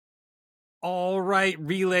All right,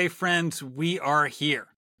 relay friends, we are here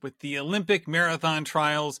with the Olympic Marathon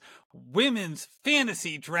Trials Women's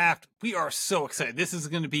Fantasy Draft. We are so excited. This is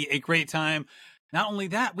going to be a great time. Not only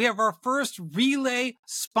that, we have our first relay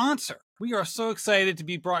sponsor. We are so excited to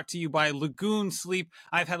be brought to you by Lagoon Sleep.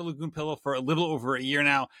 I've had a Lagoon pillow for a little over a year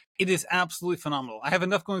now. It is absolutely phenomenal. I have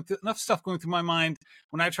enough stuff going through my mind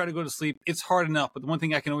when I try to go to sleep. It's hard enough, but the one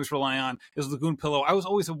thing I can always rely on is Lagoon pillow. I was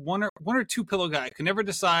always a one or two pillow guy. I could never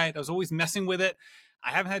decide. I was always messing with it.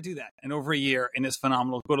 I haven't had to do that in over a year, and it's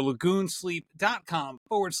phenomenal. Go to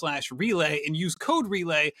lagoonsleep.com/relay and use code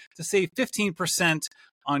relay to save 15%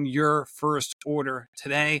 on your first order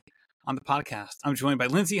today on the podcast. I'm joined by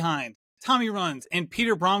Lindsey Hind, Tommy Runs, and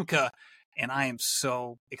Peter Bromka, and I am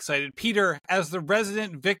so excited. Peter, as the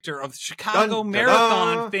resident victor of the Chicago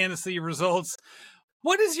Marathon fantasy results,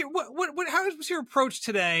 how was your approach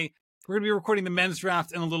today? We're going to be recording the men's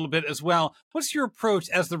draft in a little bit as well. What's your approach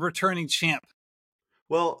as the returning champ?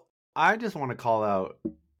 Well, I just want to call out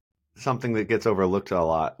something that gets overlooked a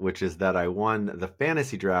lot, which is that I won the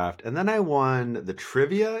fantasy draft and then I won the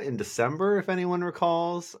trivia in December, if anyone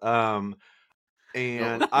recalls. And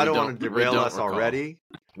I don't want to derail us already.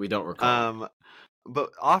 We don't recall. But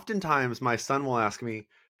oftentimes my son will ask me,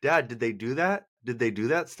 Dad, did they do that? Did they do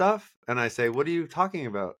that stuff? And I say, what are you talking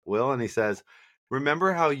about, Will? And he says,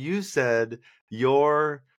 remember how you said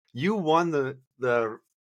you won the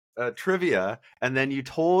trivia, and then you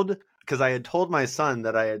told, because I had told my son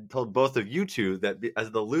that I had told both of you two that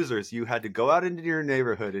as the losers, you had to go out into your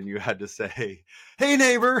neighborhood and you had to say, hey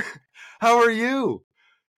neighbor, how are you?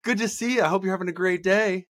 Good to see you. I hope you're having a great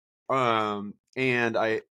day. And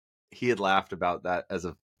he had laughed about that as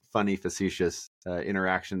a funny, facetious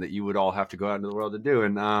interaction that you would all have to go out into the world to do.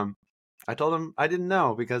 And I told him I didn't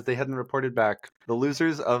know because they hadn't reported back. The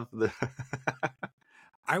losers of the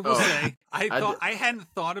I will say, I hadn't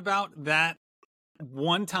thought about that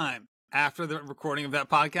one time after the recording of that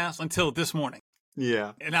podcast until this morning.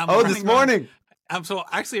 Yeah. And I'm this morning. So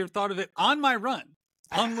actually I thought of it on my run,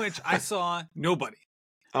 on which I saw nobody.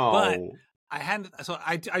 Oh. But I hadn't. So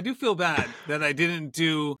I do feel bad that I didn't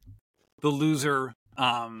do the loser,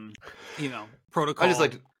 protocol. I just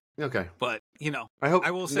okay. But I hope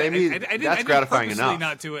I will say maybe I didn't. That's gratifying enough.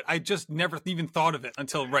 Not do it. I just never even thought of it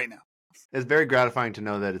until right now. It's very gratifying to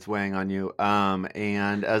know that it's weighing on you.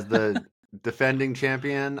 And as the defending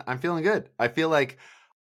champion, I'm feeling good. I feel like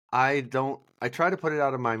I try to put it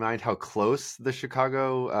out of my mind how close the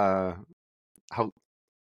Chicago,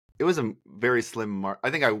 it was a very slim mark.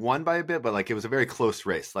 I think I won by a bit, but it was a very close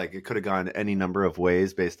race. It could have gone any number of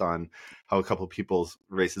ways based on how a couple of people's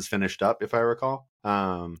races finished up, if I recall.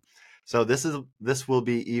 So this will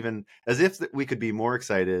be even as if we could be more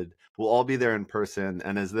excited. We'll all be there in person,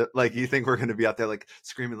 and you think we're going to be out there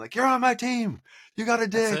screaming you're on my team. You got to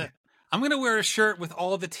dig. I'm going to wear a shirt with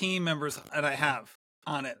all the team members that I have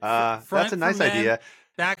on it. That's a nice idea.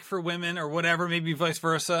 Back for women or whatever, maybe vice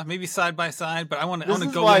versa, maybe side by side. But I want to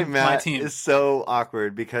go why with Matt my team. Is so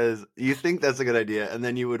awkward because you think that's a good idea, and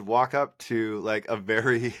then you would walk up to a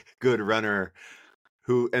very good runner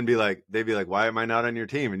they'd be like, why am I not on your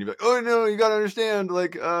team? And you'd be like, oh no, you got to understand,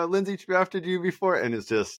 Lindsey drafted you before, and it's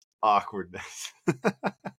just awkwardness.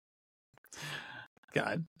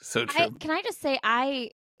 God, so true. Can I just say, I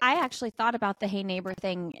actually thought about the hey neighbor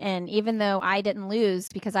thing, and even though I didn't lose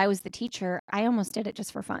because I was the teacher, I almost did it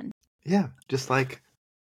just for fun. Yeah, just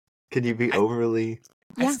can you be overly?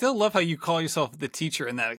 I still love how you call yourself the teacher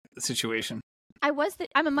in that situation.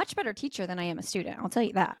 I'm a much better teacher than I am a student. I'll tell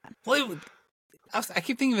you that. Well, I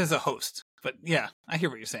keep thinking of it as a host, but yeah, I hear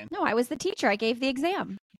what you're saying. No, I was the teacher. I gave the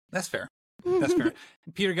exam. That's fair. That's fair.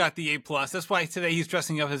 Peter got the A+. That's why today he's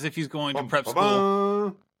dressing up as if he's going to prep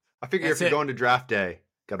school. I figure if you're going to draft day,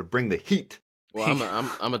 got to bring the heat.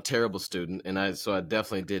 Well, I'm a terrible student, and so I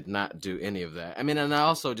definitely did not do any of that. I mean, and I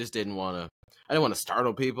also just didn't want to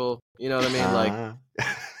startle people. You know what I mean?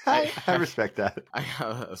 I respect that. I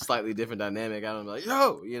have a slightly different dynamic. I'm like,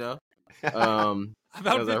 yo,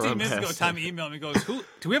 About 15 minutes ago, Tommy emailed me and goes,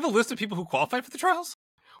 do we have a list of people who qualified for the trials?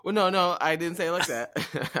 Well, no, I didn't say it like that.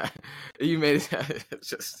 You made it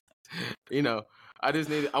just, I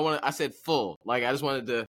said full. I just wanted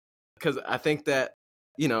to, because I think that,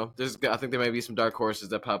 I think there may be some dark horses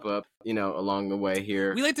that pop up, along the way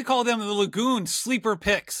here. We like to call them the Lagoon sleeper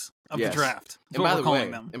picks of the draft. And by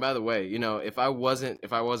the way, if I wasn't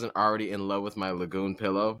already in love with my Lagoon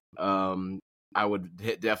pillow, I would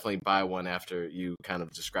definitely buy one after you kind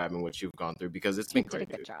of describing what you've gone through, because it's been great. You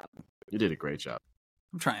did a good job. You did a great job.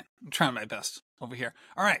 I'm trying my best over here.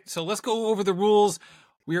 All right, so let's go over the rules.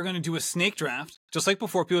 We are going to do a snake draft. Just like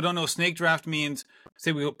before, people don't know, snake draft means,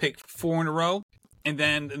 say we pick 4 in a row. And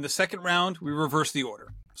then in the second round, we reverse the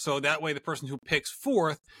order. So that way the person who picks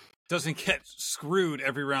fourth doesn't get screwed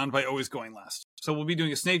every round by always going last. So we'll be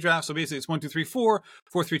doing a snake draft. So basically it's 1, 2, 3, 4,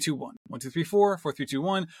 4, 3, 2, 1. 1, 2, 3, 4, 4, 3, 2,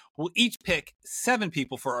 1. We'll each pick 7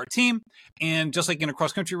 people for our team. And just like in a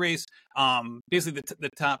cross-country race, basically the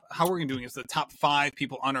top, how we're going to do it is the top 5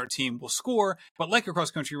 people on our team will score. But like a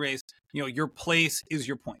cross-country race, your place is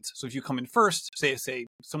your points. So if you come in first, say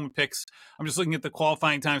someone picks, I'm just looking at the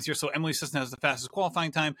qualifying times here. So Emily Sisson has the fastest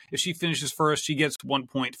qualifying time. If she finishes first, she gets 1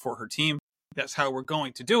 point for her team. That's how we're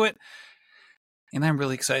going to do it. And I'm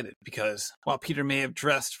really excited because while Peter may have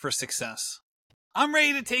dressed for success, I'm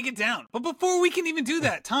ready to take it down. But before we can even do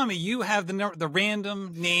that, Tommy, you have the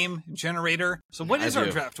random name generator. So what is our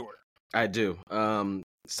draft order? I do.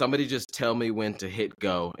 Somebody just tell me when to hit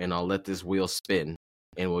go, and I'll let this wheel spin,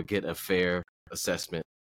 and we'll get a fair assessment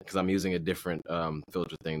because I'm using a different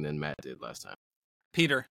filter thing than Matt did last time.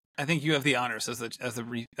 Peter, I think you have the honors as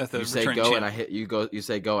the You say go, champ. and I hit. You go. You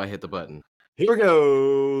say go. I hit the button. Here we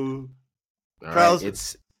go. All Trials right,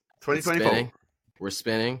 it's 2024. spinning. We're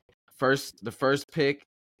spinning. The first pick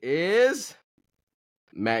is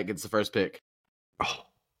Matt gets the first pick. Oh,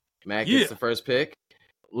 Matt gets the first pick.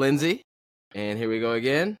 Lindsay, and here we go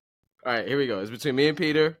again. All right, here we go. It's between me and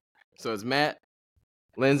Peter. So it's Matt,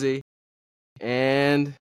 Lindsay,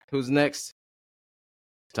 and who's next?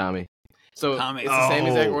 Tommy. So Tommy. it's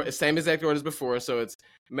the same exact order as before. So it's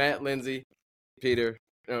Matt, Lindsay, Peter.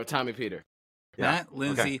 No, Tommy, Peter. Matt,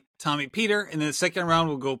 Lindsay, Tommy, Peter. And then the second round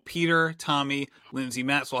will go Peter, Tommy, Lindsay,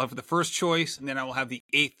 Matt. So I'll have the first choice, and then I will have the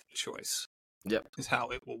 8th choice. Yep. Is how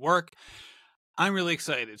it will work. I'm really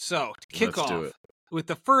excited. So to kick Let's do off it. with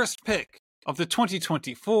the first pick of the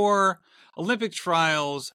 2024 Olympic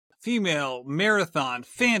Trials Female Marathon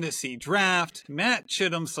Fantasy Draft, Matt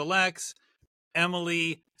Chittum selects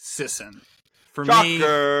Emily Sisson. For me,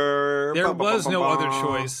 there was no other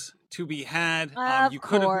choice to be had. You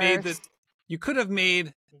could have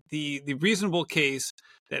made the reasonable case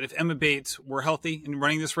that if Emma Bates were healthy and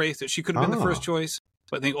running this race, that she could have been the first choice.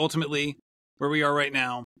 But I think ultimately, where we are right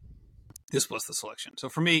now, this was the selection. So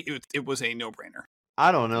for me, it was a no-brainer.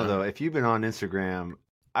 I don't know though. If you've been on Instagram,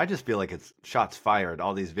 I just feel like it's shots fired.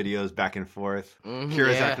 All these videos back and forth.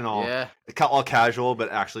 Kira's acting all casual,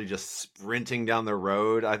 but actually just sprinting down the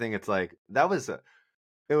road. I think it's like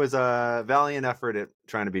it was a valiant effort at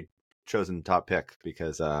trying to be chosen top pick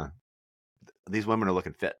because these women are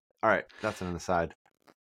looking fit. All right, that's an aside.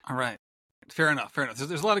 All right, fair enough.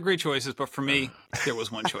 There's a lot of great choices, but for me, there was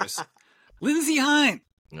one choice. Lindsay Hine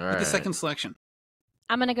with the second selection.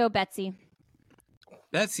 I'm gonna go Betsy.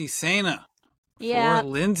 Betsy Sena. Yeah, for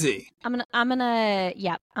Lindsay. I'm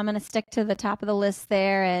gonna stick to the top of the list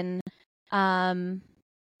there, and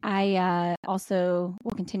I also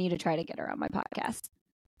will continue to try to get her on my podcast.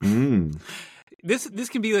 This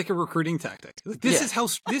can be like a recruiting tactic. This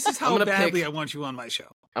is how badly I want you on my show.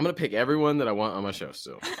 I'm gonna pick everyone that I want on my show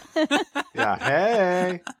still. Yeah.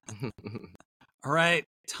 Hey. All right.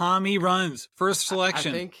 Tommy runs first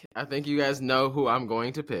selection. I think you guys know who I'm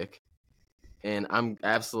going to pick, and I'm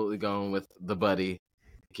absolutely going with the buddy,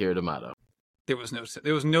 Kira D'Amato. There was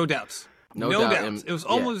no doubts. No doubts. It was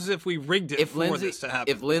almost as if we rigged it for this to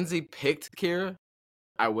happen. If Lindsay picked Kira,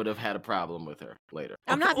 I would have had a problem with her later.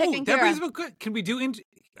 I'm not picking Kira. Good. Can we do?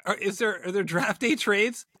 Are there draft day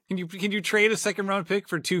trades? Can you trade a second round pick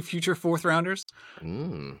for 2 future 4th rounders?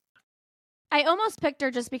 I almost picked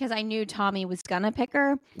her just because I knew Tommy was gonna pick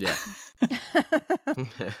her. Yeah.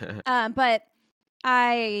 But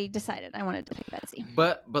I decided I wanted to pick Betsy.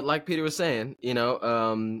 But like Peter was saying,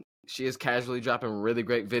 she is casually dropping really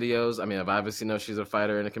great videos. I mean, I've obviously know she's a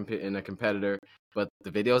fighter and a competitor, but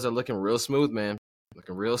the videos are looking real smooth, man.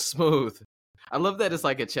 Looking real smooth. I love that it's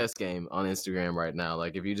like a chess game on Instagram right now.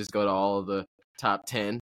 Like if you just go to all of the top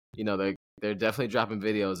 10, they're definitely dropping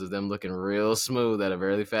videos of them looking real smooth at a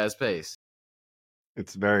very fast pace.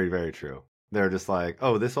 It's very, very true. They're just like,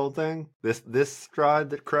 oh, this old thing, this stride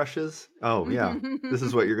that crushes. Oh yeah, this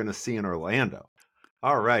is what you're gonna see in Orlando.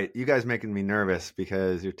 All right, you guys making me nervous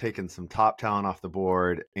because you're taking some top talent off the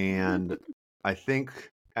board, and I think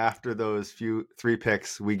after those 3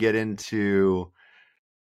 picks, we get into.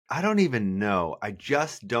 I don't even know. I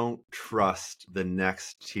just don't trust the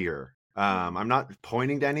next tier. I'm not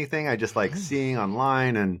pointing to anything. I just like seeing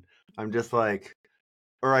online, and I'm just like,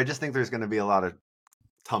 or I just think there's going to be a lot of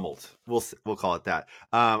tumult. We'll call it that.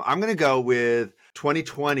 I'm going to go with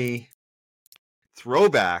 2020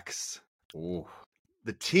 throwbacks. Ooh.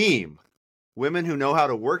 The team, women who know how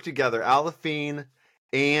to work together. Alafine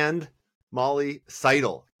and Molly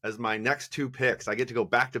Seidel as my next 2 picks. I get to go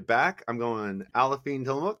back to back. I'm going Alafine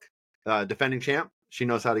Tillamook, defending champ. She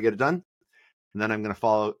knows how to get it done. and then I'm going to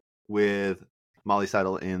follow with Molly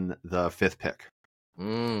Seidel in the 5th pick.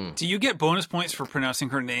 Do you get bonus points for pronouncing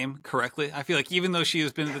her name correctly? I feel like even though she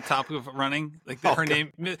has been at the top of running, like her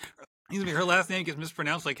name, her last name gets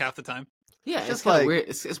mispronounced like half the time. Yeah, It's it's just kind of like- weird.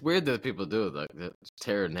 It's weird that people do it, like that,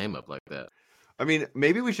 tear her name up like that. I mean,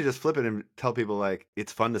 maybe we should just flip it and tell people like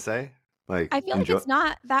it's fun to say. Like I feel like enjoy- it's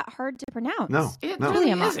not that hard to pronounce. No, It no. really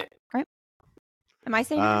Tuliamok, isn't. right? Am I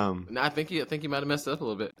saying it? No, I think you might have messed it up a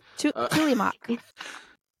little bit. Tuliamok.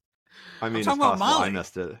 I mean, it's talking about possible I Molly.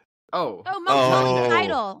 messed it. Oh, Oh, Molly Oh.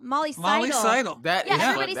 Seidel. Molly Seidel. Molly Seidel. that Yeah, is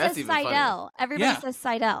everybody that's says even funnier. Seidel. Everybody Yeah. says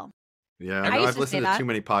Seidel. Yeah, I I know used I've to listened say to that. too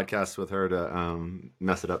many podcasts with her to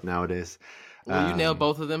mess it up nowadays. Well, you nailed Um,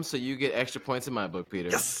 both of them, so you get extra points in my book, Peter.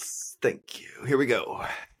 Yes, thank you. Here we go.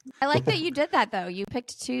 I like that you did that though. You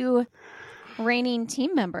picked 2 reigning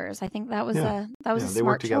team members. I think that was Yeah. a Yeah, smart they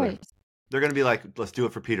work together. choice. They're gonna be like, let's do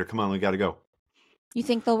it for Peter. Come on, we got to go. You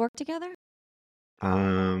think they'll work together?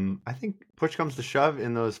 I think push comes to shove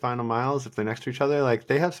in those final miles. If they're next to each other, like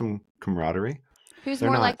they have some camaraderie. Who's They're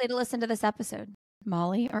more not. likely to listen to this episode,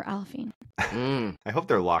 Molly or Alphine? I hope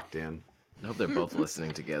they're locked in. I hope they're both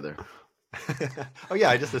listening together. Oh yeah,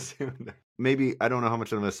 I just assumed. Maybe I don't know how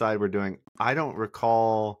much of an aside we're doing. I don't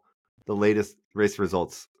recall the latest race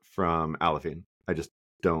results from Alphine. I just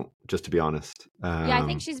don't. Just to be honest. Yeah, I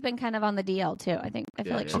think she's been kind of on the DL too. I feel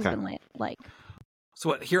Yeah, like yeah. she's Okay. been like So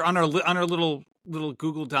what? Here on our little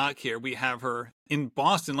Google Doc here, we have her in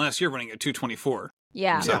Boston last year running at 2:24.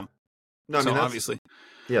 yeah. So, Yeah. No, I so mean that's, obviously,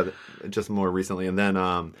 yeah, just more recently. And then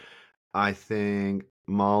I think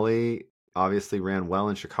Molly obviously ran well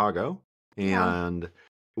in Chicago and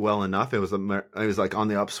well enough. It was like on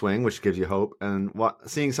the upswing, which gives you hope. And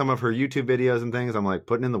seeing some of her YouTube videos and things, I'm like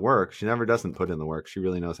putting in the work. She never doesn't put in the work. She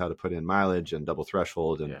really knows how to put in mileage and double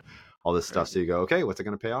threshold and Yeah. all this stuff. So you go, okay, what's it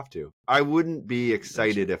going to pay off to? I wouldn't be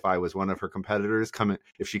excited if I was one of her competitors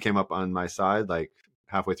if she came up on my side, like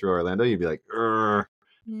halfway through Orlando, you'd be like, don't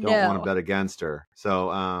want to bet against her.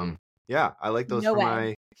 So yeah, I like those No for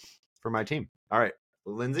way. my team. All right,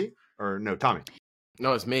 Lindsay or no, Tommy.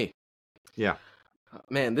 No, it's me. Yeah.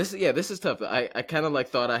 Man, this is tough. I kind of like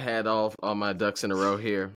thought I had all my ducks in a row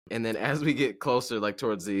here, and then as we get closer, like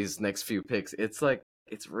towards these next few picks, it's like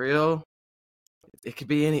it's real. It could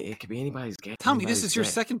be anybody's game. Tommy, this is your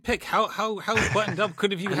anybody's second pick. How buttoned up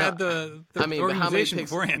could have you I know. had the I mean, but how many organization picks-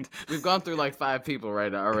 beforehand? game. We've gone through like 5 people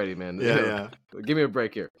right now already, man. Yeah. Give me a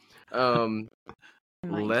break here. Mike.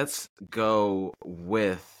 Let's go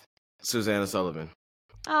with Susanna Sullivan.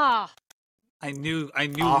 Ah, I knew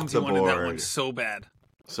Off Lindsay the wanted that one board. so bad.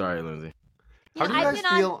 Sorry, Lindsay. How do you I've guys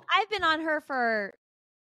been feel- I've been on her for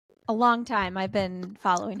a long time. I've been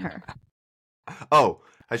following her. Oh,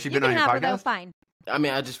 has she You been can on your have her though. podcast? Fine. I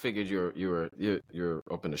mean, I just figured you're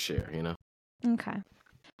open to share, you know. Okay.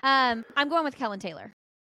 I'm going with Kellen Taylor.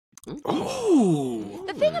 Ooh.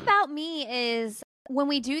 The thing about me is when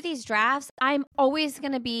we do these drafts, I'm always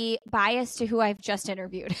going to be biased to who I've just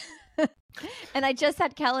interviewed. And I just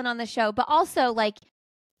had Kellen on the show, but also like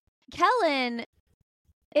Kellen,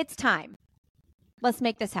 it's time. Let's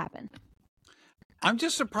make this happen. I'm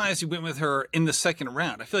just surprised you went with her in the second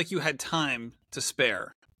round. I feel like you had time to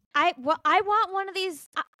spare. I want one of these.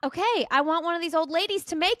 Okay, I want one of these old ladies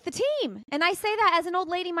to make the team, and I say that as an old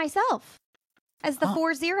lady myself, as the Oh.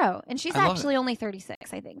 4-0, and she's I love actually only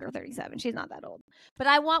 36, I think, or 37. She's not that old, but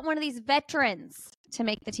I want one of these veterans to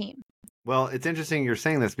make the team. Well, it's interesting you're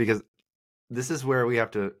saying this because this is where we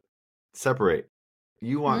have to separate.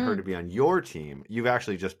 You want her to be on your team. You've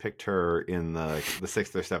actually just picked her in the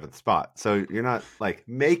 6th or 7th spot. So you're not like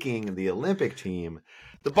making the Olympic team.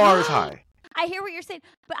 The bar is high. I hear what you're saying,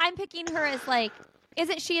 but I'm picking her as like,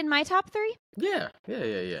 isn't she in my top 3? Yeah.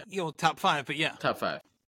 You know, top 5, but yeah. Top 5.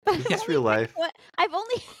 Is this real life? What? I've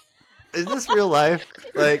only Is this real life?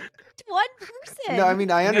 Like, picked one person. no, I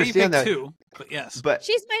mean, I You know, you understand picked that. 2, but yes. But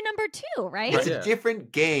She's my number 2, right? it's Yeah. a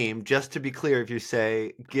different game, just to be clear. If you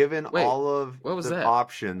say, given Wait, all of what was the that?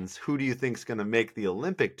 options, who do you think's going to make the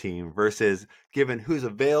Olympic team versus given who's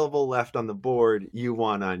available left on the board, you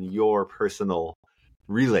want on your personal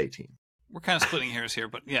relay team? We're kind of splitting hairs here,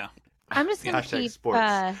 but yeah. I'm just going to Hashtag keep. sports.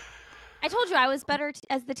 I told you I was better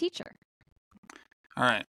as the teacher. All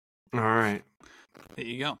right. All right. There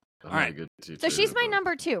you go. I'm All right. not a good teacher, So she's my but-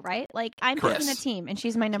 number 2, right? Like I'm Correct. picking a team, and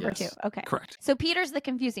she's my number Yes. 2. Okay. Correct. So Peter's the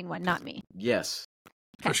confusing one, not me. Yes.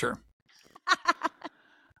 For sure.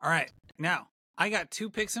 All right. Now, I got 2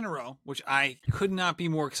 picks in a row, which I could not be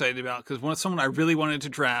more excited about because when someone I really wanted to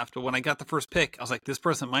draft, but when I got the first pick, I was like, this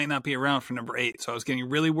person might not be around for number 8. So I was getting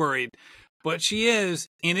really worried. But she is,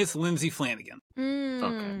 and it's Lindsay Flanagan. Mm.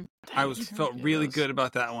 Okay. I felt Yeah, really that was- good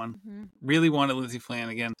about that one. Mhm. Really wanted Lindsay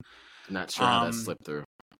Flanagan. Not sure how that slipped through.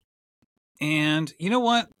 And you know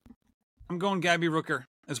what? I'm going Gabby Rooker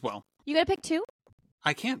as well. You got to pick 2?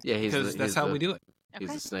 I can't Yeah, because that's how we do it. He's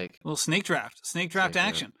Okay. a snake. A little snake draft Snake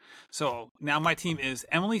action. So now my team is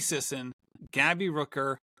Emily Sisson, Gabby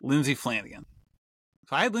Rooker, Lindsay Flanagan.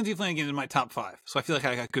 So I had Lindsay Flanagan in my top 5. So I feel like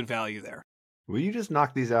I got good value there. Will you just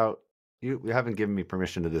knock these out? You haven't given me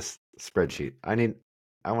permission to this spreadsheet.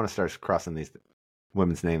 I want to start crossing these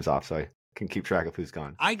women's names off so I can keep track of who's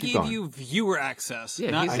gone. I Keep gave going. you viewer access,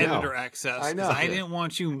 Yeah, not he's- I know. editor access. I know. 'Cause I didn't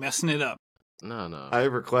want you messing it up. No. I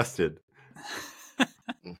requested.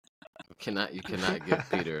 You cannot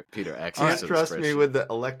give Peter access Can't to the trust me spreadsheet. with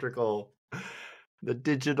the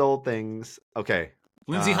digital things. Okay.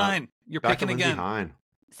 Lindsay Hine, you're Back to picking Lindsay again. Hine.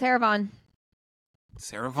 Sarah Vaughn.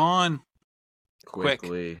 Sarah Vaughn.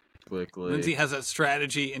 Quickly. Lindsay has that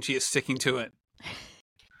strategy and she is sticking to it.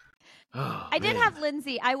 Oh, I did man. have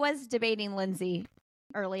Lindsay. I was debating Lindsay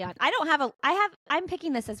early on. I'm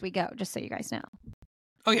picking this as we go, just so you guys know.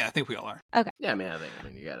 Oh, yeah, I think we all are. Yeah, man. I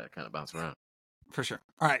mean, you gotta kind of bounce around. For sure.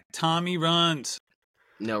 All right. Tommy runs.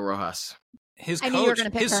 No Rojas. His I knew you were coach,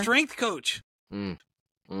 gonna pick his her. strength coach. Mm.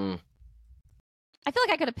 I feel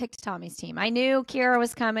like I could have picked Tommy's team. I knew Kira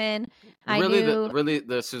was coming. I Really, knew.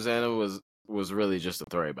 the Susanna was really just to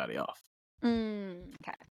throw everybody off. Okay.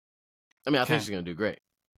 I mean, I Okay. think she's gonna do great.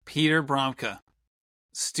 Peter Bromka.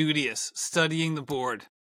 Studious. Studying the board.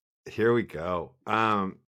 Here we go.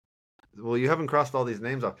 Well, you haven't crossed all these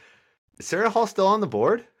names off. Is Sarah Hall still on the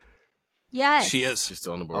board? Yes. She is. She's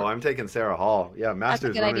still on the board. Oh, I'm taking Sarah Hall. Yeah,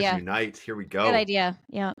 Masters good Runners idea. Unite. Here we go. Good idea.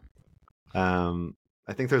 Yeah.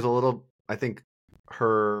 I think there's a little. I think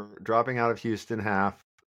her dropping out of Houston half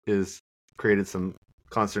is created some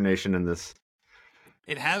consternation in this.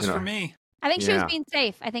 It has You know. for me. I think she was Yeah. being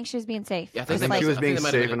safe. Yeah, I I think think they she was I think being they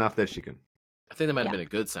might have safe been a- enough that she can. I think that might have Yeah. been a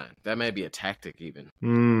good sign. That may be a tactic, even.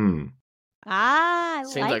 I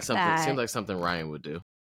Seems like something. that. Seems like something Ryan would do.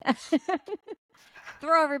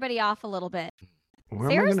 Throw everybody off a little bit. Where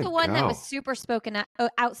am I Sarah's gonna the one that go? was super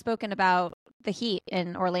outspoken about the Heat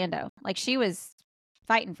in Orlando. Like she was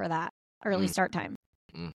fighting for that early start time.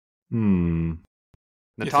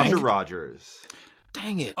 Natasha think? Rogers.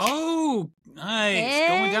 Dang it! Oh, nice.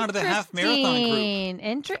 Going down to the half marathon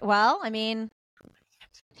group. Well, I mean,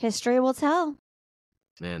 history will tell.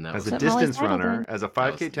 Man, that As was a what Molly distance Seidel runner, did. as a That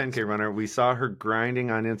 5K, was 10K runner, we saw her grinding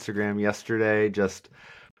on Instagram yesterday, just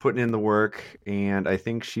putting in the work, and I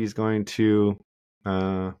think she's going to.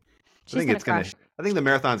 I She's think gonna it's gonna. crush. I think the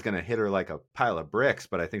marathon's gonna hit her like a pile of bricks,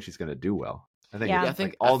 but I think she's gonna do well. I think. Yeah. it's Yeah, I think-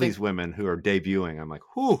 like all I think- these women who are debuting, I'm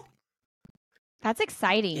like, whew. That's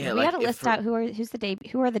exciting. Yeah, we like, got to if list for- out who are the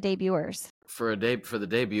debuters. for the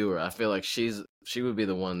debuter. I feel like she would be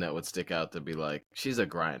the one that would stick out to be like she's a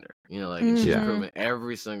grinder. You know, like and she's Yeah. proven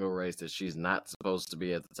every single race that she's not supposed to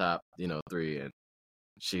be at the top. 3, and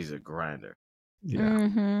she's a grinder. Yeah.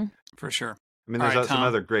 Mm-hmm. For sure. I mean, All there's right, some Tom.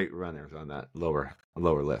 other great runners on that lower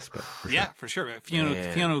list, but for Yeah, sure. for sure. Fiona,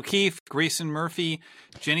 Man. Fiona O'Keefe, Grayson Murphy,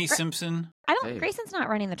 Jenny Simpson. I don't. Hey. Grayson's not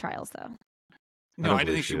running the trials though. No, don't I didn't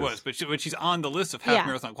believe think she she was, is. but she's on the list of half Yeah.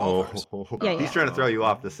 marathon qualifiers. Yeah, He's yeah. trying to throw you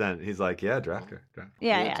off the scent. He's like, yeah, draft her.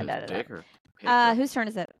 Yeah, Good yeah. to No. pick her. Pick her. Whose turn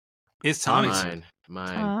is it? It's Tommy's.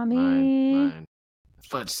 Mine. Tommy.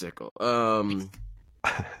 Fudgesicle.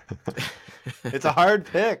 It's a hard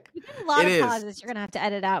pick. A lot It of is. pauses you're gonna have to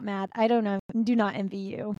edit out, Matt. I don't know. Do not envy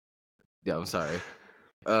you. Yeah, I'm sorry.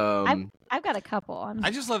 I've got a couple. I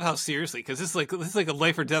just love how seriously, because this is like a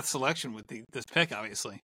life or death selection with this pick,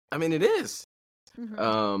 obviously. I mean, it is. Mhm.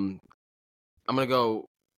 I'm gonna go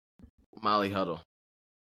Molly Huddle.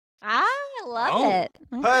 I love Oh. it.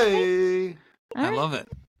 Okay. Hey, All I right. love it.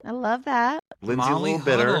 I love that. Lindsay a Molly little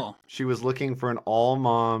bitter. Huddle. She was looking for an all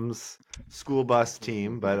moms school bus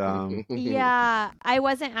team, but Yeah, I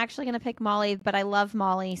wasn't actually going to pick Molly, but I love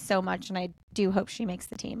Molly so much, and I do hope she makes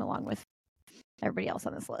the team along with everybody else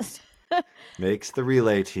on this list. makes the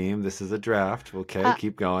relay team. This is a draft. Okay,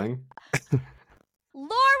 keep going. Laura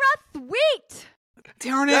Thweet.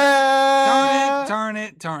 Darn it. Yeah! Darn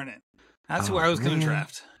it. That's who Oh, I was going man. to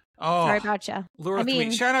draft. Oh, Sorry about you. Laura I mean-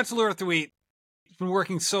 Thweet. Shout out to Laura Thweet. She's been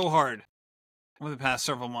working so hard over the past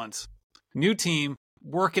several months. New team,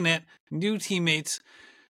 working it, new teammates,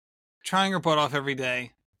 trying her butt off every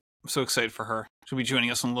day. I'm so excited for her. She'll be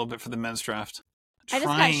joining us in a little bit for the men's draft. I just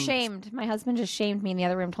got Trying- shamed. My husband just shamed me in the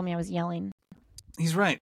other room, told me I was yelling. He's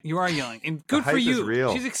right. You are yelling. And good hype for is you.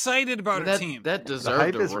 real. She's excited about her that, team. That The deserved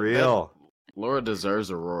hype a is roar. real. Laura deserves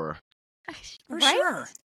a roar. For Right? sure.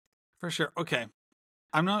 For sure. Okay.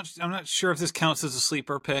 I'm not sure if this counts as a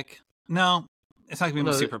sleeper pick. No, it's not gonna be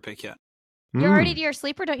No, a sleeper pick yet. You're Hmm. already to your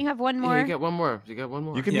sleeper. Don't you have one more? Yeah, you got one more. You got one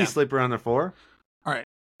more. You can Yeah. be sleeper on the 4. All right.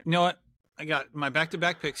 You know what? I got my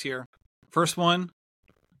back-to-back picks here. First one,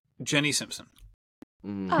 Jenny Simpson.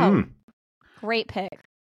 Oh, great pick.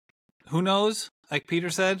 Who knows? Like Peter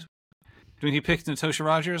said, when he picked Natasha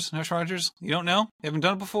Rogers, you don't know. You haven't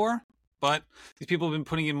done it before, but these people have been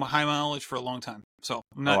putting in high mileage for a long time. So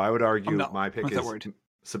I'm not, I would argue not- my pick I'm not is worried.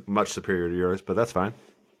 much superior to yours, but that's fine.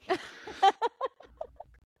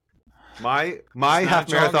 My half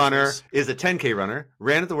It's not a marathoner geography. is a 10K runner,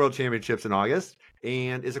 ran at the World Championships in August,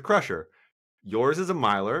 and is a crusher. Yours is a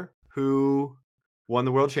miler who won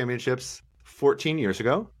the World Championships 14 years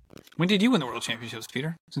ago. When did you win the World Championships,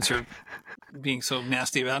 Peter? Since you're being so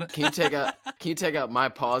nasty about it. Can you take out my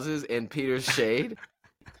pauses and Peter's shade?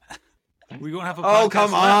 We won't have a Oh, podcast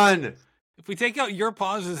come left. on. If we take out your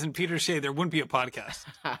pauses and Peter's shade, there wouldn't be a podcast.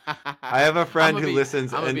 I have a friend I'ma who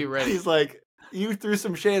listens, I'ma and be ready. he's like, you threw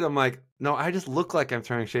some shade. I'm like, no, I just look like I'm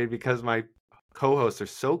throwing shade because my co-hosts are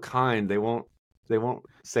so kind. They won't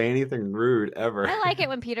say anything rude ever. I like it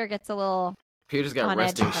when Peter gets a little. Peter's got On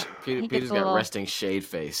edge. resting. He gets Peter's a got little- resting shade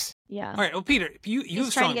face. Yeah. All right, well, Peter, you He's have trying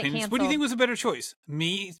strong to get opinions. What do you canceled. think was a better choice?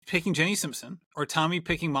 Me picking Jenny Simpson or Tommy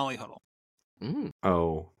picking Molly Huddle?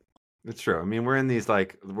 Oh, it's true. I mean, we're in these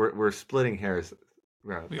like we're splitting hairs.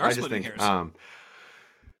 We are splitting hairs.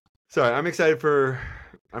 Sorry, I'm excited for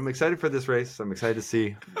this race. I'm excited to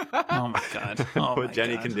see Oh my god! Oh what my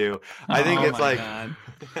Jenny God. can do. I think Oh it's my like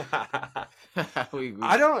God.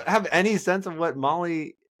 I don't have any sense of what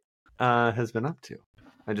Molly has been up to.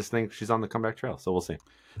 I just think she's on the comeback trail, so we'll see.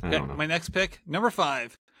 I Okay, don't know. my next pick, number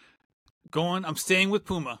 5. I'm staying with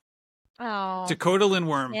Puma. Oh. Dakota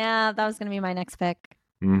Lindworm. Yeah, that was going to be my next pick.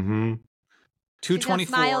 Mm-hmm. She's gonna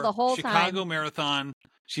 224 smile the whole Chicago time. Marathon.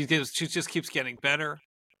 She just keeps getting better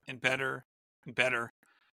and better and better.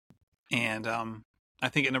 And I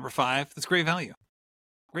think at number 5, that's great value.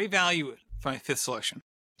 Great value for my 5th selection.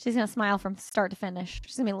 She's going to smile from start to finish.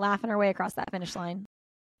 She's going to be laughing her way across that finish line.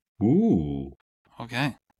 Ooh.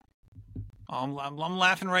 Okay. I'm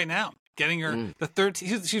laughing right now. Getting her Mm. the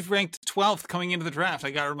 13th. She's ranked 12th coming into the draft.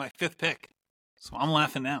 I got her my 5th pick. So I'm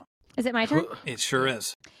laughing now. Is it my turn? It sure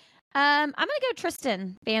is. I'm going to go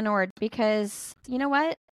Tristan Van Ord because you know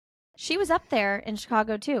what? She was up there in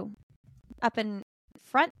Chicago too. Up in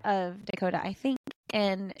front of Dakota, I think.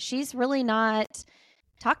 And she's really not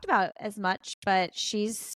talked about as much, but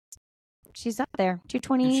she's up there.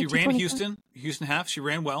 220. She ran 225. Houston half. She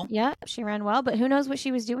ran well. Yeah, she ran well, but who knows what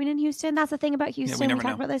she was doing in Houston? That's the thing about Houston. never We talk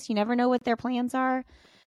know. about this. You never know what their plans are.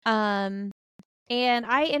 And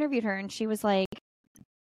I interviewed her, and she was like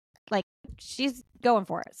she's going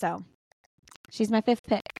for it. So she's my 5th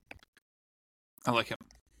pick. I like it.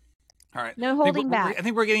 All right. No I think holding we're- back. I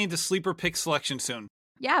think we're getting into sleeper pick selection soon.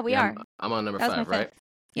 Yeah, we Yeah, are. I'm on number That was my 5, right? 5th.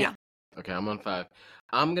 Yeah. Okay, I'm on 5.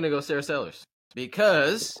 I'm gonna go Sarah Sellers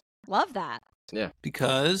because Love that.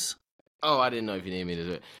 Because I didn't know if you needed me to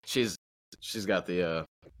do it. She's got the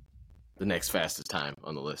next fastest time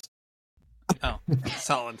on the list.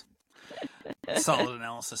 solid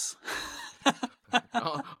analysis.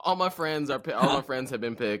 all my friends have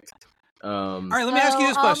been picked. All right, let me ask you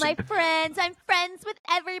this all question. my friends. I'm friends with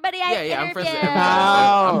everybody I Yeah, I'm friends with interviewed.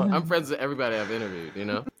 everybody. I'm friends with everybody I've interviewed. You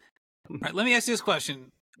know. All right, let me ask you this question.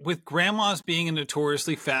 With grandmas being a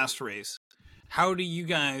notoriously fast race, how do you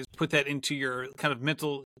guys put that into your kind of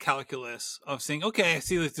mental calculus of saying, okay, I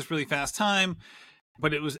see like this really fast time,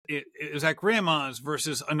 but it was at grandma's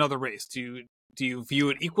versus another race? Do you view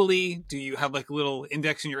it equally? Do you have like a little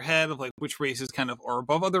index in your head of like which races kind of are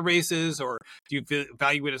above other races, or do you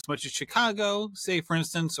value it as much as Chicago, say for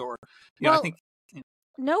instance, or I Well, think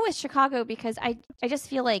No with Chicago because I just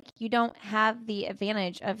feel like you don't have the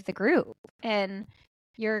advantage of the group, and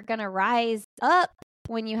you're gonna rise up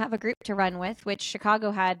when you have a group to run with, which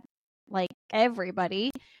Chicago had like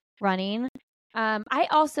everybody running. I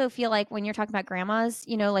also feel like when you're talking about grandmas,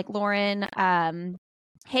 like Lauren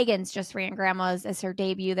Higgins just ran grandmas as her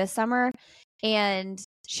debut this summer, and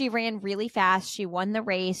she ran really fast. She won the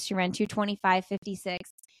race. She ran 2:25:56.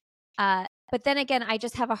 But then again, I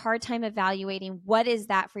just have a hard time evaluating what is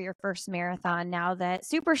that for your first marathon now that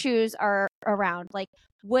super shoes are around. Like,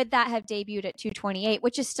 would that have debuted at 2:28,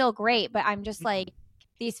 which is still great, but I'm just like,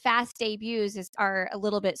 these fast debuts are a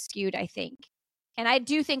little bit skewed, I think. And I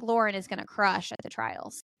do think Lauren is going to crush at the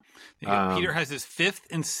trials. Peter has his 5th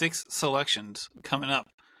and 6th selections coming up.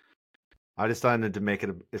 I decided to make it.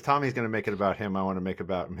 If Tommy's going to make it about him, I want to make it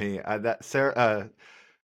about me. That Sarah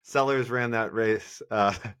Sellers ran that race.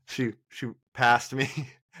 She passed me,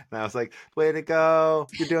 and I was like, "Way to go!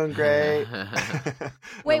 You're doing great."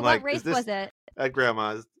 Wait, I'm what like, race "Is this was it? at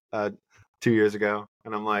Grandma's 2 years ago?"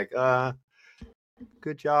 And I'm like,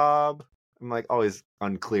 "Good job." I'm like always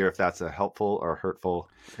unclear if that's a helpful or hurtful,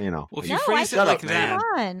 Well, if you No, phrase it Shut like up, that,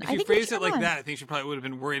 man. if you phrase it like that, I think she probably would have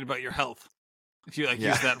been worried about your health. If you Yeah.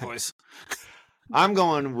 use that voice. I'm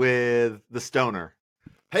going with the Stoner.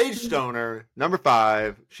 Paige Stoner, number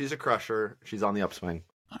 5. She's a crusher. She's on the upswing.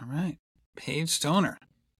 All right. Paige Stoner.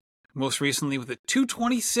 Most recently with a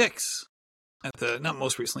 2:26 at the, not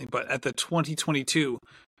most recently, but at the 2022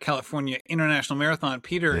 California International Marathon.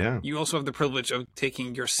 Peter, Yeah. you also have the privilege of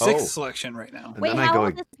taking your 6th Oh. selection right now. And Wait, then I how go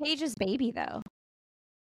old is Paige's baby though?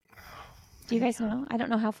 Do you guys know? I don't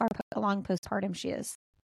know how far along postpartum she is.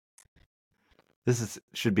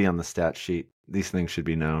 should be on the stat sheet. These things should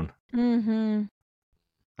be known. Mm-hmm.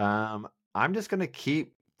 I'm just gonna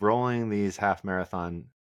keep rolling these half marathon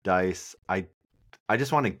dice. I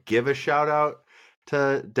just want to give a shout out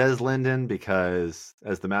to Des Linden because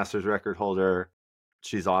as the Masters record holder,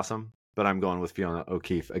 she's awesome. But I'm going with Fiona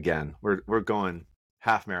O'Keefe again. We're going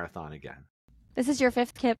half marathon again. This is your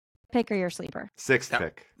 5th pick or your sleeper? 6th Yep.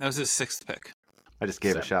 pick. That was his 6th pick. I just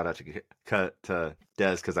gave a So- shout out to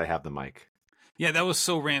Des because I have the mic. Yeah, that was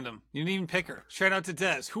so random. You didn't even pick her. Shout out to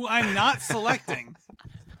Des, who I'm not selecting.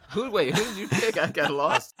 Who did you pick? I got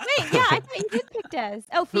lost. Wait, yeah, I thought you did pick Des.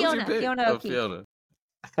 Oh, Who'd you Fiona. pick? Fiona Oh, O'Keefe. Fiona.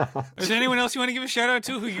 Is there anyone else you want to give a shout out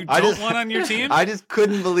to who you I don't just- want on your team? I just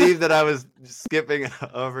couldn't believe that I was skipping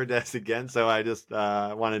over Des again, so I just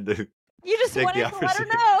wanted to. You just Take the wanted to let her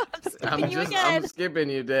opportunity. know. I'm skipping you again. I'm skipping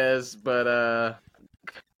you, Des, but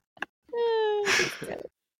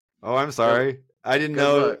Oh, I'm sorry. I didn't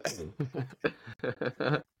know. good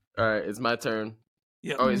luck. All right, it's my turn.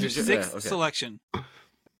 Yeah, Oh, is your it your- 6th yeah, okay. selection.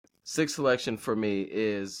 6th selection for me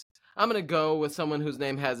is I'm gonna go with someone whose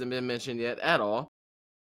name hasn't been mentioned yet at all.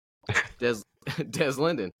 Des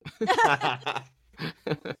Linden.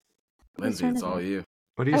 Lindsay, turn it's is all it? you.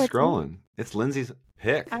 What are you Oh, it's me. scrolling? It's Lindsay's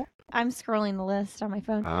pick. I'm scrolling the list on my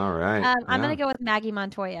phone. All right. I'm yeah. gonna go with Maggie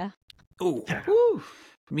Montoya. Ooh, Woo.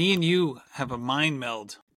 me and you have a mind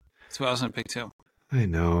meld. That's what I was going to pick too. I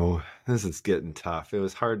know. This is getting tough. It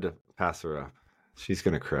was hard to pass her up. She's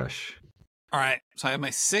going to crush. All right, so I have my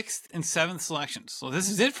 6th and 7th selections. So this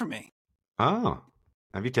is it for me. Oh.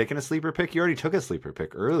 Have you taken a sleeper pick? You already took a sleeper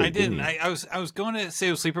pick early. I didn't. you? I was going to say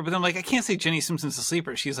it was sleeper, but I'm like, I can't say Jenny Simpson's a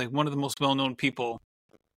sleeper. She's like one of the most well-known people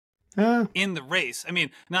in the race. I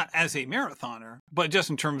mean, not as a marathoner, but just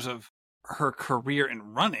in terms of her career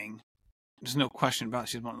in running. There's no question about it.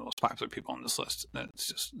 She's one of the most popular people on this list. It's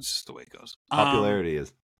just the way it goes. Popularity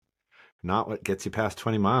is not what gets you past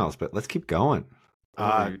 20 miles, but let's keep going.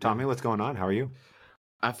 Tommy, what's going on? How are you?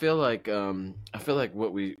 I feel like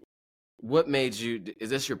what made you, is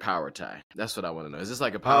this your power tie? That's what I want to know. Is this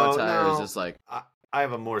like a power tie or is this like I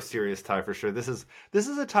have a more serious tie for sure. This is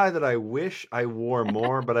a tie that I wish I wore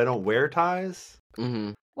more, but I don't wear ties.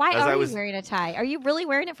 mm-hmm. Why As are I you was- wearing a tie? Are you really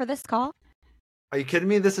wearing it for this call? Are you kidding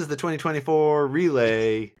me? This is the 2024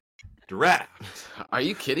 relay draft. Are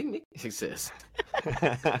you kidding me? He says.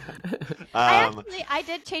 I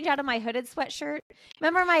did change out of my hooded sweatshirt.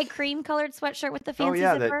 Remember my cream colored sweatshirt with the Oh fancy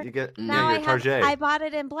yeah, zipper? that you get. Now Yeah, your Target. I bought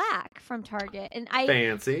it in black from Target, and I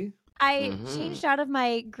Fancy. Mhm. changed out of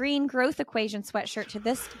my green growth equation sweatshirt to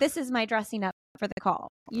this. This is my dressing up for the call.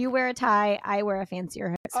 You wear a tie, I wear a fancier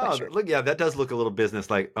hood Oh, sweatshirt. look, yeah, that does look a little business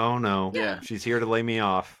like. Oh no, Yeah. she's here to lay me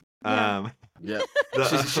off. Yeah. Yep.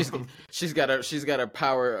 The- she's got her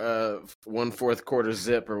power 1/4 quarter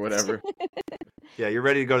zip or whatever. Yeah, you're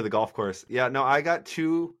ready to go to the golf course. Yeah, no, I got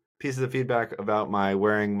 2 pieces of feedback about my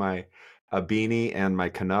wearing my beanie and my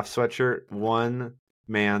Knuff sweatshirt. One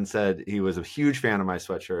man said he was a huge fan of my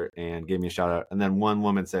sweatshirt and gave me a shout out. And then one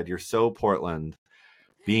woman said, "You're so Portland,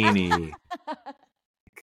 beanie,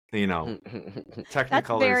 you know,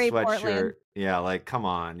 Technicolor very sweatshirt. Portland. Yeah, like come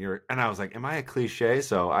on, you're." And I was like, "Am I a cliche?"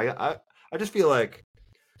 So I just feel like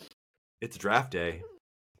it's draft day.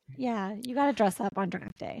 Yeah, you got to dress up on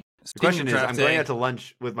draft day. The question is, draft I'm going day, out to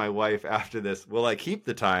lunch with my wife after this. Will I keep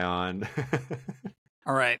the tie on?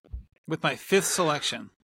 all right, with my 5th selection.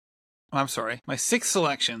 I'm sorry, my 6th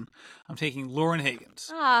selection. I'm taking Lauren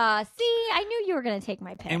Higgins. Ah, see, I knew you were going to take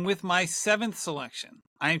my pick. And with my 7th selection,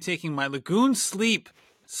 I am taking my Lagoon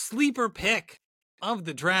sleeper pick of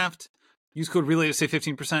the draft. Use code RELAY to save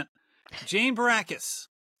 15%. Jane Barakis.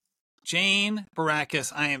 Jane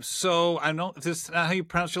Barakis. I don't know if this is not how you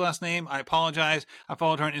pronounce your last name. I apologize. I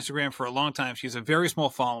followed her on Instagram for a long time. She has a very small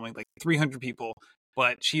following, like 300 people,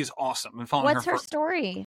 but she is awesome. I've been following What's her her for,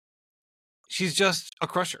 story? she's just a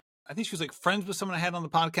crusher. I think she was like friends with someone I had on the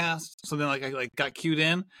podcast. So then I got cued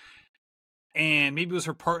in. And maybe it was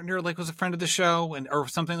her partner, like was a friend of the show or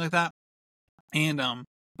something like that. And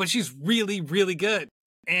but she's really, really good.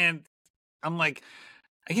 And I'm like,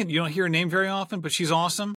 again, you don't hear her name very often, but she's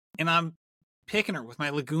awesome. And I'm picking her with my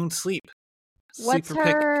Lagoon Sleep. What's Sleeper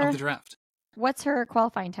pick her- of the draft. What's her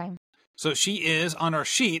qualifying time? So she is on our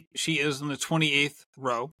sheet. She is in the 28th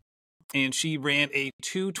row, and she ran a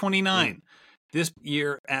 2:29 this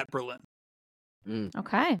year at Berlin.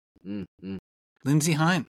 Okay. Lindsey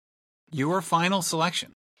Hein, your final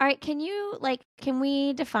selection. All right. Can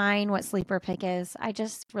we define what sleeper pick is? I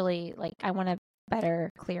just really I want a better,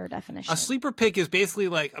 clear definition. A sleeper pick is basically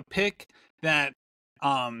like a pick that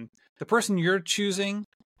the person you're choosing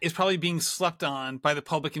is probably being slept on by the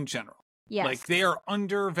public in general. Yes. Like they are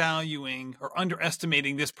undervaluing or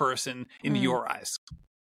underestimating this person in your eyes.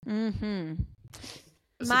 Mm-hmm.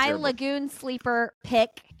 That's My terrible. Lagoon sleeper pick,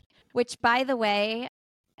 which by the way,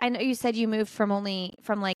 I know you said you moved from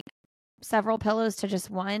several pillows to just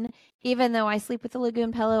one. Even though I sleep with a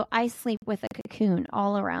Lagoon pillow, I sleep with a cocoon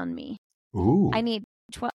all around me. Ooh. I need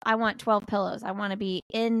 12. I want 12 pillows. I want to be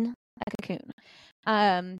in a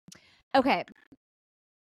cocoon. Okay.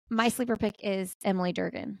 My sleeper pick is Emily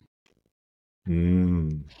Durgan.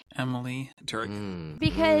 Emily Durgan.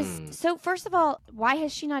 Because, so first of all, why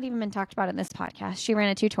has she not even been talked about in this podcast? She ran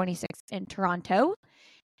a 2:26 in Toronto.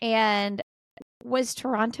 And was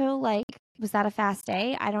Toronto was that a fast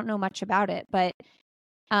day? I don't know much about it, but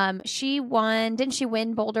she won. Didn't she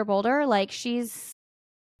win Boulder? She's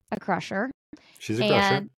a crusher. She's a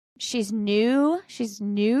crusher. And she's new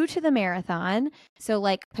to the marathon. So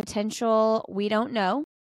potential, we don't know.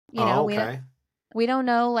 Okay. We don't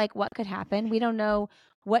know what could happen. We don't know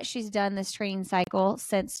what she's done this training cycle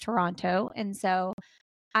since Toronto. And so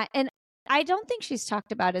I don't think she's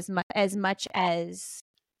talked about as much as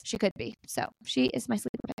she could be. So she is my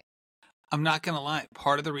sleeper pick. I'm not going to lie.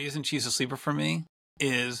 Part of the reason she's a sleeper for me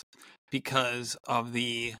is because of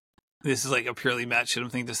this is a purely Matt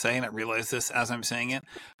Chittum thing to say, and I realize this as I'm saying it,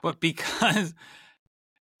 but because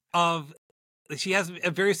of she has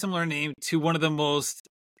a very similar name to one of the most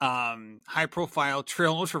high profile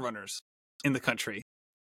trail ultra runners in the country.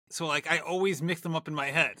 So I always mix them up in my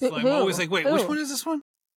head. So I'm always wait, which one is this one?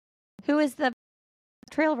 Who is the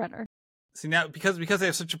trail runner? See, now because I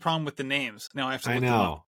have such a problem with the names, now I have to look I them up.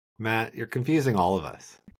 know. Matt, you're confusing all of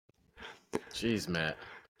us. Jeez, Matt.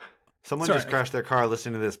 Someone Sorry. just crashed their car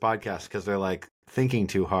listening to this podcast because they're thinking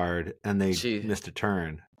too hard and they missed a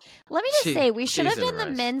turn. Let me just say, we should have cheese in done the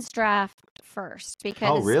rice. men's draft first because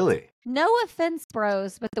Oh, really? no offense,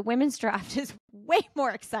 bros, but the women's draft is way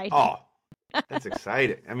more exciting. Oh, that's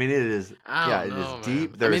exciting. I mean, it is. I Yeah, don't it know, is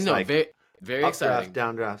deep. man. There's very, very up exciting. drafts,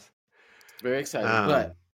 down drafts. Very exciting. Um,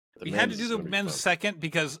 but the We had to men's do is the gonna be men's fun. second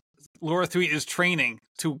because Laura 3 is training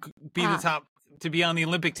to be the top, to be on the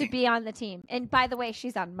Olympic to team. be on the team. And by the way,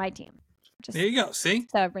 she's on my team. Just There you go. See?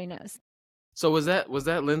 so everybody knows. So was that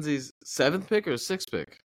Lindsay's 7th pick or 6th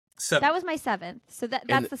pick? 7. That was my 7th. So that's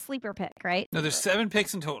And- the sleeper pick, right? No, there's 7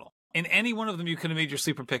 picks in total. In any one of them, you could have made your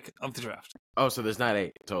sleeper pick of the draft. Oh, so there's not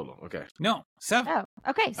 8 total. Okay. No, 7. Oh,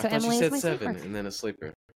 okay. So I thought Emily you is said my 7 sleeper. and then a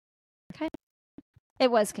sleeper. It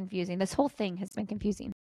was confusing. This whole thing has been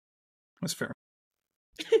confusing. That's fair.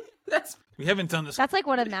 That's We haven't done this. That's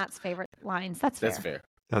one of Matt's favorite lines. That's fair. fair.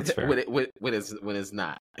 That's fair. When it's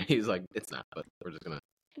not. He's like, it's not, but we're just gonna.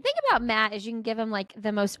 The thing about Matt is you can give him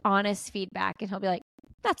the most honest feedback and he'll be like,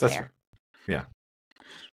 that's fair.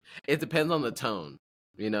 It depends on the tone,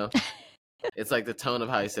 you know. It's the tone of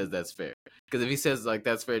how he says that's fair. Because if he says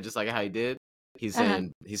that's fair, just like how he did, he's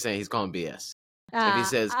saying he's calling BS. If he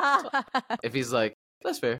says if he's like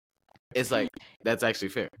that's fair, it's that's actually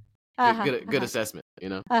fair. Good assessment, you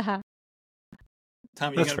know.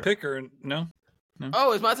 Tommy, you That's got to fair. pick or no?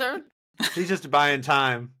 Oh, it's my turn. He's just buying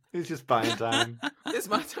time. He's just buying time. It's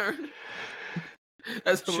my turn.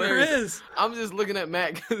 That's Sure hilarious. is. I'm just looking at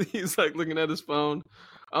Matt because he's looking at his phone.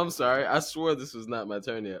 I'm sorry. I swore this was not my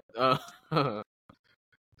turn yet.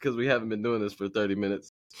 Because we haven't been doing this for 30 minutes.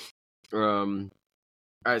 All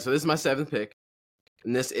right, so this is my 7th pick.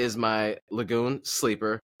 And this is my Lagoon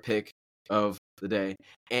sleeper pick of the day.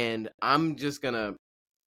 And I'm just going to,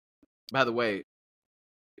 by the way,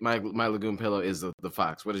 my Lagoon pillow is the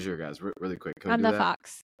Fox. What is your guys? Really quick. Can we I'm do the that?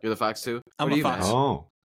 fox. You're the Fox too? I'm What a are you, Fox. Matt? Oh.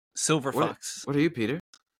 Silver What- Fox. What are you, Peter?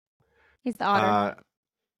 He's the otter.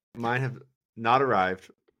 Mine have not arrived.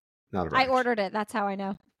 Not I arrived. ordered it. That's how I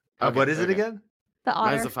know. Okay, What is it okay. again? The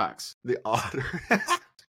otter. Mine's the Fox. The otter.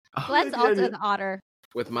 Let's I also did. the otter.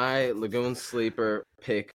 With my Lagoon sleeper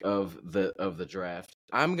pick of the draft,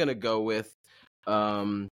 I'm gonna go with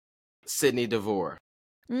Sydney DeVore.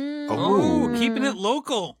 Oh, keeping it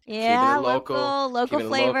local. Yeah, Keeping it local keeping it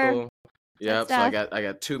flavor. local. Yep. So stuff. I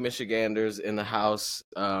got 2 Michiganders in the house.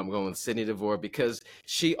 I'm going with Sydney DeVore because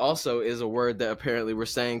she also is a word that apparently we're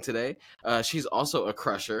saying today. She's also a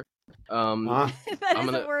crusher. Huh? That I'm is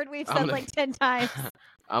gonna- a word we've I'm said gonna- like 10 times.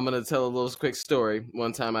 I'm gonna tell a little quick story.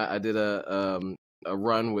 One time I did a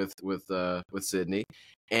run with Sydney,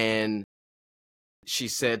 and she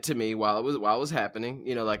said to me while it was happening,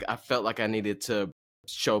 you know, like I felt like I needed to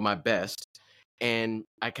show my best, and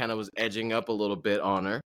I kind of was edging up a little bit on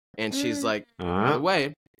her, and she's like, by the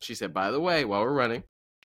way, she said, by the way, while we're running,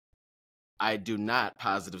 I do not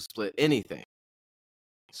positive split anything.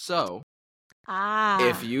 So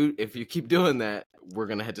if you keep doing that, we're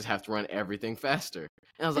gonna just have to run everything faster.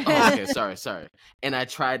 And I was like, oh, okay, sorry. And I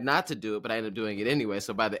tried not to do it, but I ended up doing it anyway.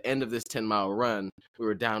 So by the end of this 10-mile run, we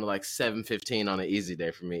were down to like 7:15 on an easy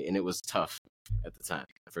day for me, and it was tough at the time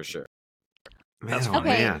for sure. Man, funny. oh,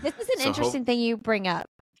 Okay, man. this is an So interesting thing you bring up.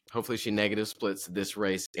 Hopefully, she negative splits this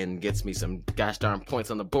race and gets me some gosh darn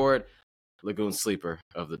points on the board. Lagoon sleeper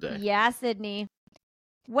of the day. Yeah, Sydney.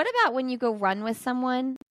 What about when you go run with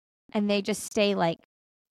someone and they just stay like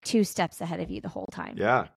 2 steps ahead of you the whole time?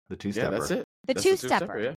 Yeah, the Yeah, two-stepper. that's it. The That's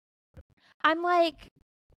two-stepper. Yeah. I'm like,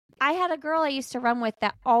 I had a girl I used to run with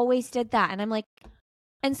that always did that. And I'm like,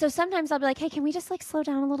 and so sometimes I'll be like, hey, can we just like slow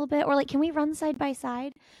down a little bit? Or like, can we run side by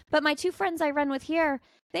side? But my 2 friends I run with here,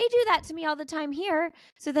 they do that to me all the time here.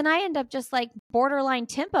 So then I end up just like borderline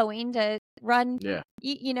tempoing to run, Yeah.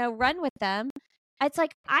 you know, run with them. It's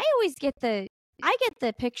like, I always get the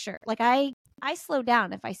picture. Like I slow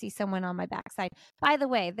down if I see someone on my backside. By the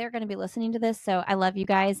way, they're going to be listening to this. So I love you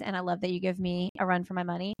guys. And I love that you give me a run for my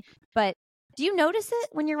money. But do you notice it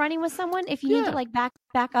when you're running with someone? If you need to Yeah. like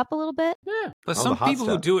back up a little bit? Yeah. But Oh, some the hot people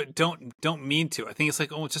who stuff. do it don't mean to. I think it's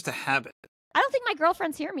like, oh, it's just a habit. I don't think my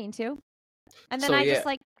girlfriends here mean to. And then So, I yeah. just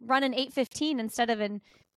like run an 8:15 instead of an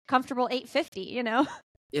comfortable 8:50, you know?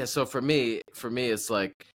 Yeah, so for me, it's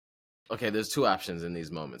like, okay, there's 2 options in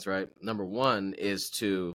these moments, right? Number 1 is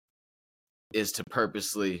to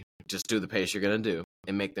purposely just do the pace you're gonna do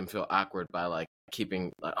and make them feel awkward by like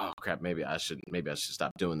keeping like, oh crap, maybe I should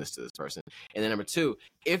stop doing this to this person. And then number 2,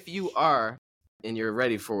 if you are and you're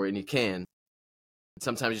ready for it and you can,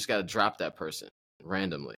 sometimes you just gotta drop that person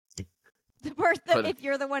randomly. The person, But if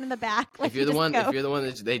you're the one in the back. Like, if you're the just one, go.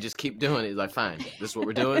 that they just keep doing it, like fine, this is what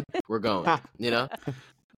we're doing, we're going, you know.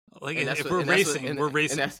 Like And that's if what- we're and that's what- racing, and- we're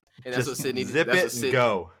racing. And that's Just what Sydney zip that's it what and Sydney,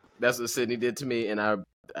 go. That's what Sydney did to me, and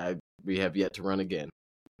we have yet to run again.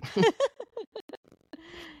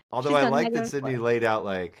 Although She's I done like negative that Sydney split. laid out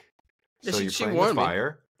like, Yeah, so she- you're she playing with warned me.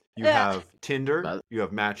 fire, you Yeah. have Tinder, But- you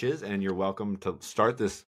have matches, and you're welcome to start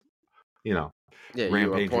this, you know, Yeah, you are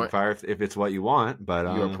rampaging pouring, fire if it's what you want. But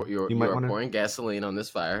you might are wanna- pouring gasoline on this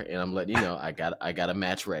fire, and I'm letting you know I got a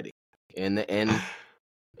match ready. And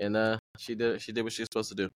she did what she was supposed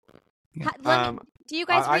to do. Do you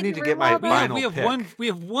guys I read need the to get room my well, though? final we have pick.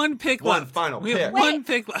 one pick One left. final we have pick. one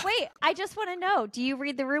pick left. Wait, I just want to know, do you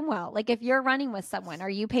read the room well? Like if you're running with someone, are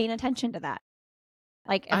you paying attention to that?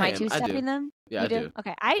 Like, am I I am. I two-stepping do. them? Yeah, You I do.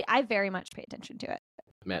 Okay, I very much pay attention to it.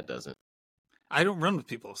 Matt doesn't. I don't run with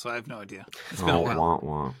people, so I have no idea. It's been a Oh, while. wah,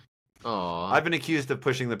 wah. Oh, I've been accused of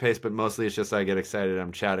pushing the pace, but mostly it's just I get excited.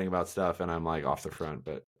 I'm chatting about stuff, and I'm like off the front.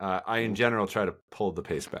 But I, in general, try to pull the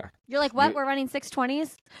pace back. You're like, what? You- We're running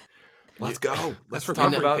 6:20s? Let's go. That's Let's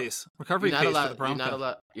recovery talk about. pace. Recovery pace for the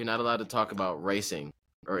Bronco. You're not allowed to talk about racing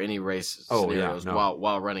or any race Oh, yeah, scenarios no.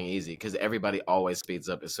 while running easy, because everybody always speeds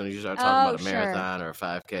up as soon as you start talking Oh, about a sure. marathon or a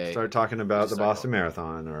 5K. Start talking about the Start Boston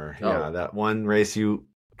Marathon, or Oh. that one race you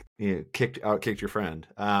kicked your friend.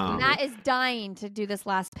 Matt is dying to do this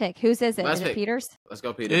last pick. Whose is it? Last Is it pick. Peters? Let's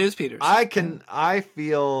go, It Peter. is Peters. I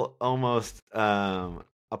feel almost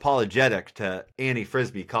apologetic to Annie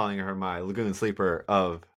Frisbee calling her my Lagoon sleeper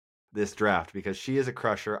of this draft because she is a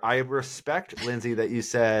crusher. I respect, Lindsay, that you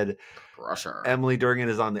said Crusher. Emily Durgan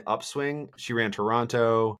is on the upswing. She ran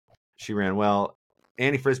Toronto. She ran well.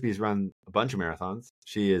 Annie Frisbee's run a bunch of marathons.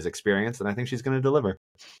 She is experienced, and I think she's going to deliver.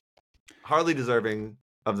 Hardly deserving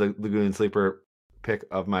of the Lagoon sleeper pick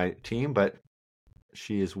of my team, but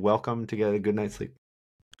she is welcome to get a good night's sleep.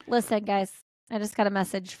 Listen, guys, I just got a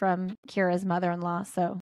message from Kira's mother-in-law,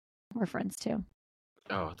 so we're friends too.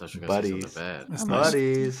 Oh, I thought you were going to say Buddies. something bad. That's Oh, nice.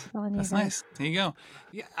 Buddies. Telling you That's guys. nice. There you go.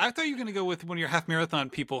 Yeah, I thought you were going to go with one of your half marathon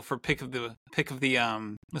people for the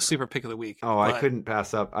sleeper pick of the week. Oh, I But couldn't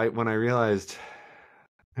pass up. When I realized,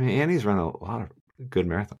 I mean, Annie's run a lot of good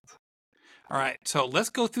marathons. All right, so let's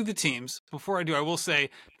go through the teams. Before I do, I will say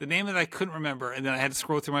the name that I couldn't remember, and then I had to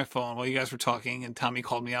scroll through my phone while you guys were talking, and Tommy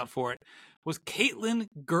called me out for it, was Caitlin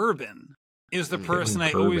Gerbin. Is the person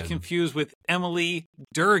I always Gerbin. confuse with Emily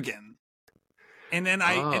Durgan. And then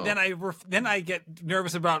I get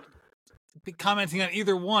nervous about commenting on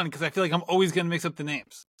either one because I feel like I'm always going to mix up the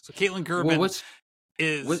names. So Caitlin Gerbin Well,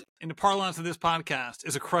 is, in the parlance of this podcast,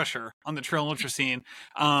 is a crusher on the trail and ultra scene.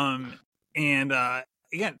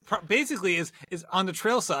 Again, basically is on the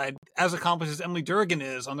trail side as accomplished as Emily Durgan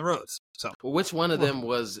is on the roads. So, which one of them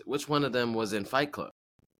was in Fight Club?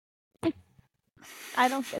 I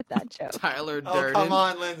don't get that joke. Tyler Oh, Durden. come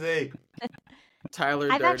on, Lindsay. Tyler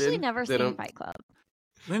I've Durden. actually never They seen don't- Fight Club,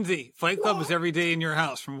 Lindsay, Fight Club is every day in your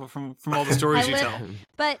house from all the stories you tell.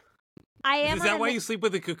 but I am. Is that why you sleep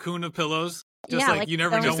with a cocoon of pillows? Just Yeah, like like you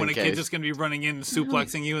never so- know Just when in a kid's case. just going to be running in and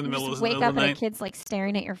suplexing you in the middle just of wake the up and a night. kid's like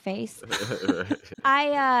staring at your face?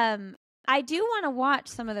 I do want to watch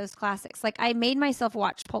some of those classics. Like I made myself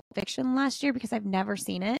watch Pulp Fiction last year because I've never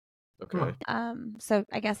seen it. Okay. So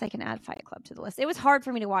I guess I can add Fight Club to the list. It was hard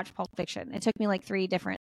for me to watch Pulp Fiction. It took me like 3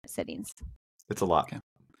 different sittings. It's a lot. Okay.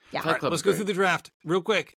 Yeah. All right, Club's let's go great. through the draft real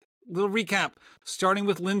quick. Little recap. Starting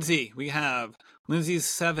with Lindsay, we have Lindsay's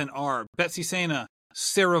 7 are Betsy Sena,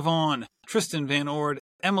 Sarah Vaughn, Tristan Van Ord,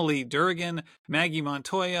 Emily Durgan, Maggie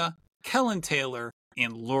Montoya, Kellen Taylor,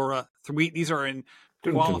 and Laura Threet. These are in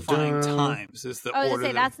Dun, dun, qualifying dun. times. Is the I was order? gonna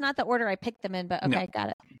say that- that's not the order I picked them in, but okay, got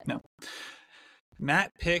it.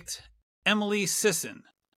 Matt picked Emily Sisson,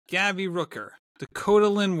 Gabby Rooker, Dakota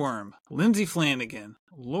Lindworm, Lindsay Flanagan,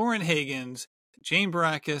 Lauren Higgins, Jane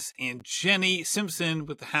Baracus, and Jenny Simpson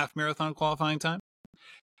with the half marathon qualifying time.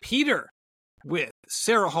 Peter with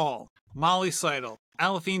Sarah Hall, Molly Seidel,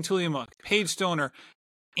 Alafine Tuliamuk, Paige Stoner,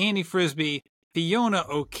 Annie Frisbee, Fiona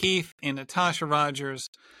O'Keefe, and Natasha Rogers,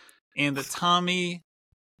 and the Tommy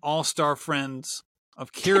All-Star Friends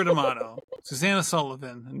of Kira D'Amato, Susanna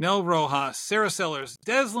Sullivan, Nell Rojas, Sarah Sellers,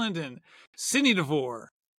 Des Linden, Sydney DeVore,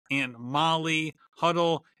 and Molly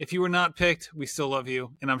Huddle. If you were not picked, we still love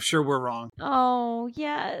you, and I'm sure we're wrong. Oh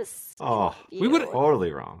yes. Oh, We would-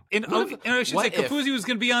 totally wrong. And, What if- and I should say, what if- Kafuzi was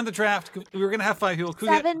going to be on the draft. We were going to have 5 people.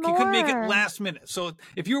 Seven He couldn't make it more. last minute. So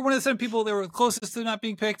if you were one of the 7 people that were closest to not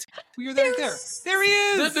being picked, you're there. There he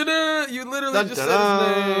is. Da-da-da! You literally Dun, just dun, said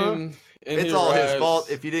dun. his name. and It's he all his arrives. fault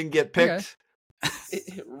if you didn't get picked.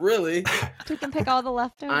 Really? We can pick all the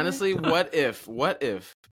leftovers. Honestly, what if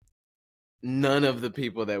none of the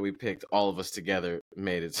people that we picked, all of us together,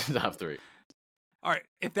 made it to top 3? All right.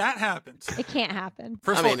 If that happens, it can't happen.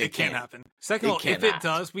 first I of all, mean, it it can't can't. happen. Second of all, It if it cannot.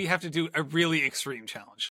 does, we have to do a really extreme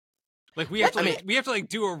challenge. Like we have to, I mean- we have to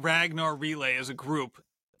do a Ragnar relay as a group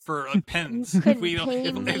for like pens. You If we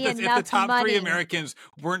couldn't don't, pay if, me if the enough top 3 money. Americans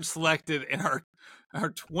weren't selected in our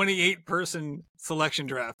 28 person selection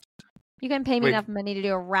draft. You can pay me Wait. enough money to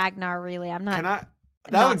do a Ragnar relay. I'm not. Can I?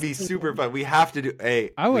 That not would be sleeping. super fun. We have to do. Hey,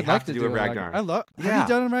 I would we have like to do a Ragnar. I love. Yeah. Have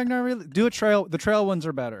you done a Ragnar? Really? Do a trail. The trail ones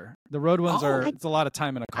are better. The road ones Oh, are. I- It's a lot of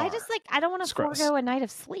time in a car. I just I don't want It's to gross. forego a night of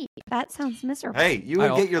sleep. That sounds miserable. Hey, you I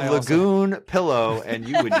would al- get your I also- Lagoon pillow, and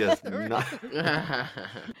you would just not.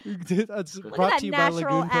 That's Look brought at to you that by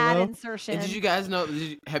natural Lagoon ad Pillow. insertion. And did you guys know?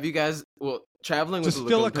 Have you guys? Well, traveling with Just a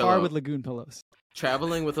fill Lagoon a car pillow. with Lagoon pillows.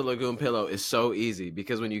 Traveling with a Lagoon pillow is so easy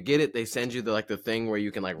because when you get it, they send you the thing where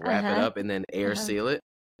you can wrap it Uh-huh. up and then air Uh-huh. seal it.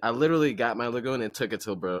 I literally got my Lagoon and took it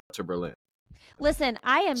to Berlin. Listen,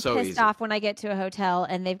 I am So pissed easy. off when I get to a hotel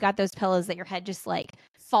and they've got those pillows that your head just falls,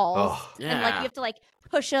 Oh, and yeah. you have to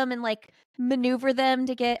push them and maneuver them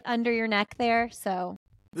to get under your neck there. So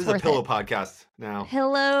This is It's a worth pillow it. podcast now.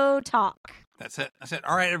 pillow talk. That's it. That's it.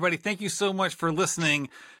 All right, everybody. Thank you so much for listening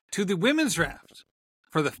to the women's draft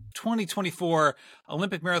for the 2024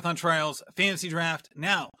 Olympic Marathon Trials Fantasy Draft.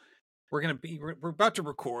 Now, we're about to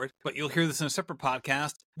record, but you'll hear this in a separate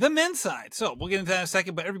podcast, the men's side. So we'll get into that in a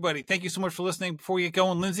second. But everybody, thank you so much for listening. Before we get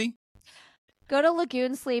going, Lindsay, Go to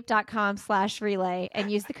lagoonsleep.com/relay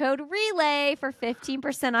and use the code RELAY for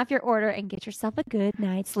 15% off your order and get yourself a good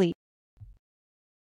night's sleep.